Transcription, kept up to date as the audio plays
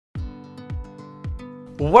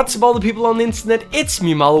What's up all the people on the internet, it's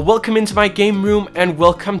me Malo, welcome into my game room and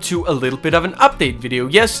welcome to a little bit of an update video.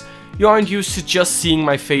 Yes, you aren't used to just seeing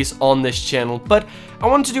my face on this channel, but I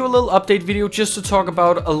want to do a little update video just to talk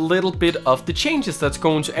about a little bit of the changes that's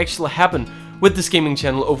going to actually happen with this gaming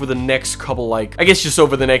channel over the next couple, just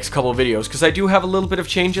over the next couple videos, because I do have a little bit of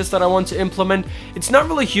changes that I want to implement. It's not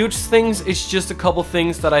really huge things, it's just a couple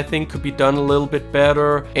things that I think could be done a little bit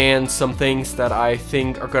better, and some things that I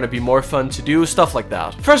think are gonna be more fun to do, stuff like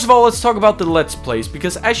that. First of all, let's talk about the Let's Plays,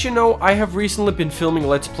 because as you know, I have recently been filming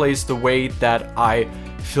Let's Plays the way that I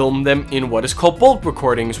film them in what is called bulk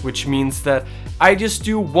recordings, which means that I just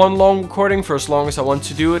do one long recording for as long as I want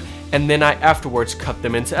to do it, and then I afterwards cut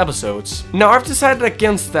them into episodes. Now, I've decided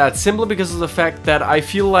against that simply because of the fact that I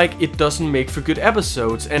feel like it doesn't make for good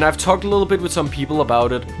episodes, and I've talked a little bit with some people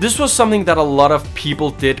about it. This was something that a lot of people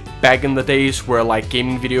did back in the days where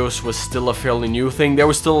gaming videos was still a fairly new thing. There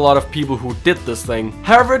was still a lot of people who did this thing.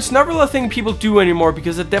 However, it's not really a thing people do anymore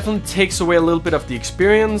because it definitely takes away a little bit of the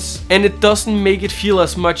experience, and it doesn't make it feel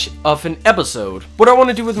as much of an episode. What I want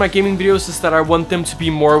to do with my gaming videos is that I want them to be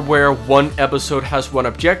more where one episode has one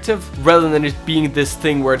objective, rather than it being this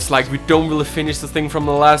thing where it's like we don't really finish the thing from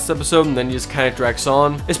the last episode and then it just kind of drags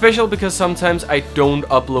on. Especially because sometimes I don't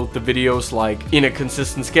upload the videos in a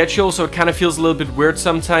consistent schedule, so it kind of feels a little bit weird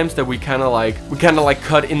sometimes that we kind of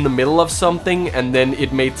cut in the middle of something and then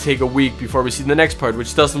it may take a week before we see the next part,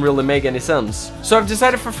 which doesn't really make any sense. So I've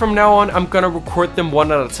decided from now on I'm gonna record them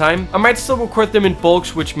one at a time. I might still record them in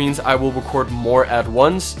bulks, which means I will record more at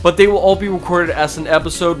once, but they will all be recorded as an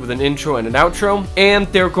episode with an intro and an outro, and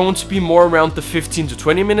they're going to be more around the 15 to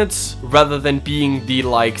 20 minutes rather than being the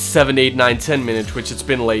 7, 8, 9, 10 minutes, which it's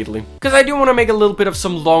been lately. Because I do want to make a little bit of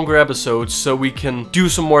some longer episodes so we can do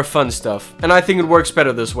some more fun stuff, and I think it works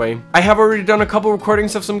better this way. I have already done a couple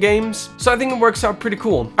recordings of some games, so I think it works out pretty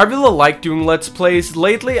cool. I really like doing Let's Plays.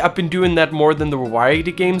 Lately I've been doing that more than the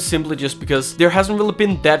variety games, simply just because there hasn't really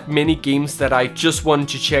been that many games that I just wanted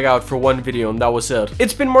to check out for one video and that was it.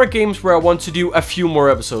 It's been more games where I want to do a few more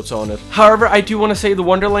episodes on it. However, I do want to say the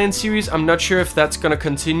Wonderland series, I'm not sure if that's gonna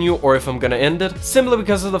continue or if I'm gonna end it, simply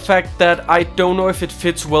because of the fact that I don't know if it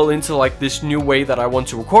fits well into this new way that I want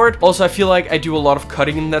to record. Also, I feel like I do a lot of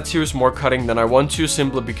cutting in that series, more cutting than I want to,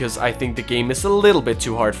 simply because I think the game is a little bit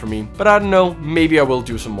too hard for me. But I don't know, maybe I will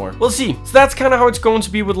do some more. We'll see. So that's kind of how it's going to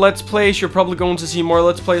be with Let's Plays. You're probably going to see more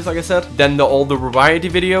Let's Plays, like I said, than all the variety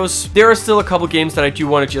videos. There are still a couple games that I do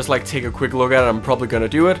want to just take a quick look at. I'm probably gonna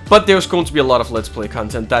do it, but there's going to be a lot of Let's Play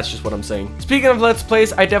content. That's just what I'm saying. Speaking of Let's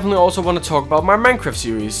Plays, I definitely also want to talk about my Minecraft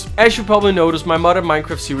series. As you probably noticed, my modded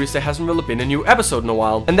Minecraft series, there hasn't really been a new episode in a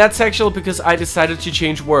while, and that's actually because I decided to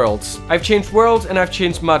change worlds. I've changed worlds and I've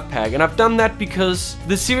changed mod pack, and I've done that because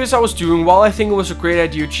the series I was doing, while I think it was a great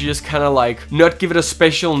idea to just kind of not give it a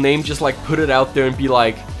special name, just put it out there and be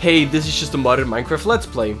hey, this is just a modded Minecraft Let's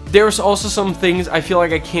Play. There's also some things I feel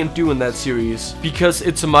like I can't do in that series because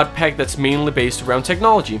it's a mod pack that's mainly based around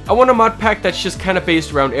technology. I want a mod pack that's just kind of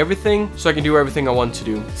based around everything, so I can do everything I want to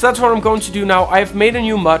do. So that's what I'm going to do now. I've made a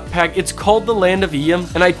new mod pack. It's called the Land of Ian,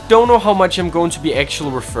 and I don't know how much I'm going to be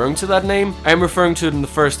actually referring to that name. I am referring to it in the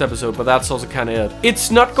first episode, but that's also kind of it.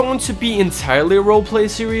 It's not going to be entirely a roleplay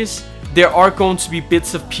series. There are going to be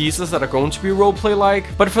bits of pieces that are going to be roleplay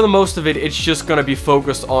but for the most of it, it's just gonna be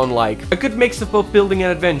focused on a good mix of both building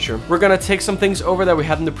and adventure. We're gonna take some things over that we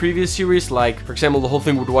had in the previous series, for example, the whole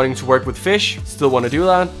thing with wanting to work with fish. Still want to do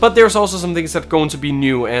that, but there's also some things that are going to be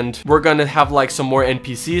new, and we're gonna have some more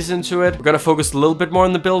NPCs into it. We're gonna focus a little bit more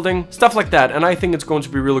on the building, stuff like that, and I think it's going to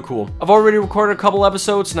be really cool. I've already recorded a couple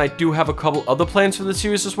episodes, and I do have a couple other plans for the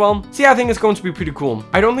series as well. So yeah, I think it's going to be pretty cool.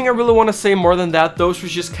 I don't think I really want to say more than that. Those were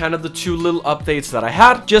just kind of the two little updates that I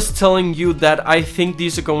had, just telling you that I think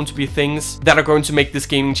these are going to be things that are going to make this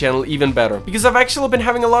gaming channel even better, because I've actually been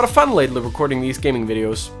having a lot of fun lately recording these gaming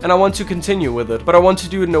videos, and I want to continue with it, but I want to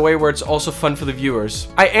do it in a way where it's also fun for the viewers.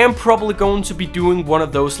 I am probably going to be doing one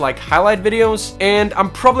of those highlight videos, and I'm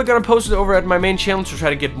probably gonna post it over at my main channel to try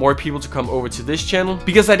to get more people to come over to this channel,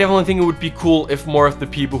 because I definitely think it would be cool if more of the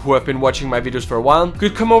people who have been watching my videos for a while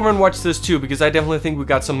could come over and watch this too, because I definitely think we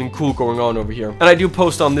got something cool going on over here, and I do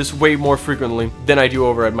post on this way more frequently than I do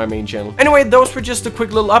over at my main channel. Anyway, those were just the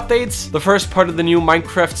quick little updates. The first part of the new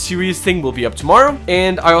Minecraft series thing will be up tomorrow,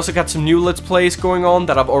 and I also got some new Let's Plays going on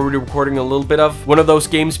that I'm already recording a little bit of. One of those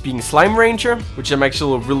games being Slime Ranger, which I'm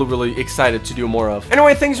actually really excited to do more of.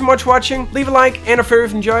 Anyway, thanks so much for watching. Leave a like and a favorite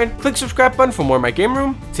if you enjoyed. Click subscribe button for more of my game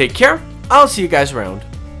room. Take care. I'll see you guys around.